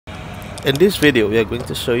In this video, we are going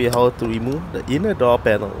to show you how to remove the inner door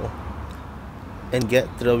panel and get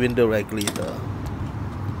to the window regulator.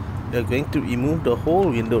 We are going to remove the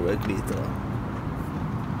whole window regulator.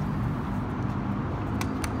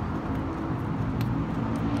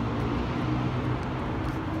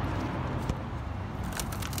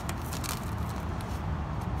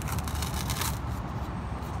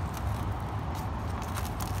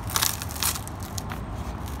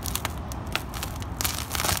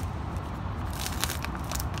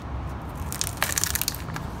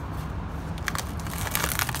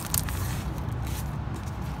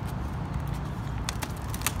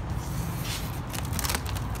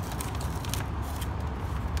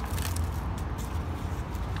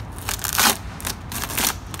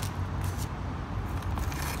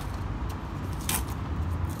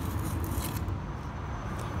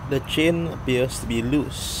 The chain appears to be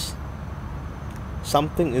loose.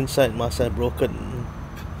 Something inside must have broken.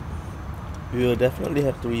 We will definitely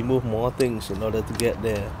have to remove more things in order to get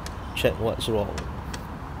there. Check what's wrong.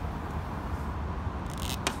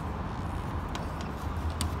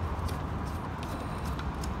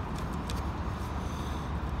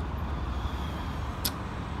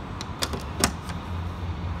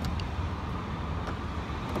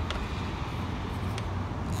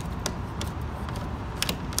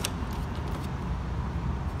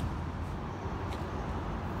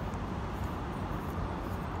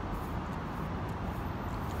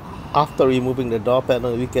 After removing the door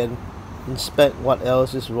panel, we can inspect what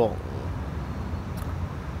else is wrong.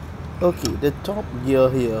 Okay, the top gear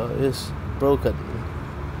here is broken.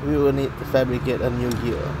 We will need to fabricate a new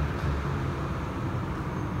gear.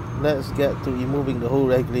 Let's get to removing the whole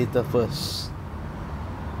regulator first.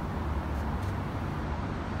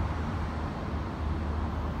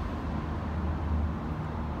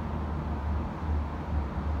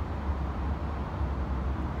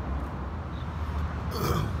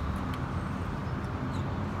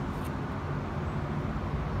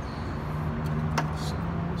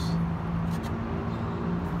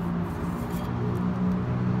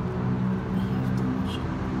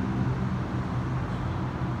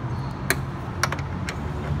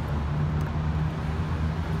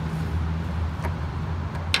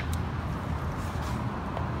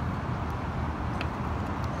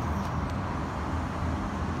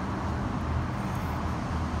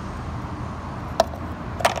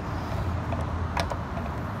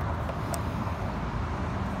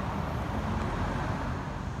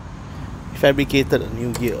 Fabricated a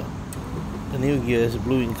new gear. The new gear is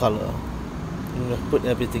blue in color. We will put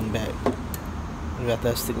everything back. We are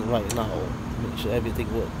testing it right now. Make sure everything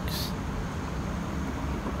works.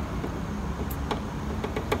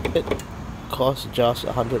 It costs just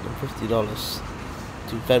 $150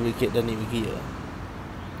 to fabricate the new gear.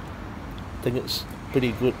 I think it's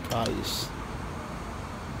pretty good price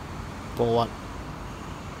for what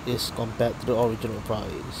is compared to the original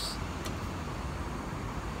price.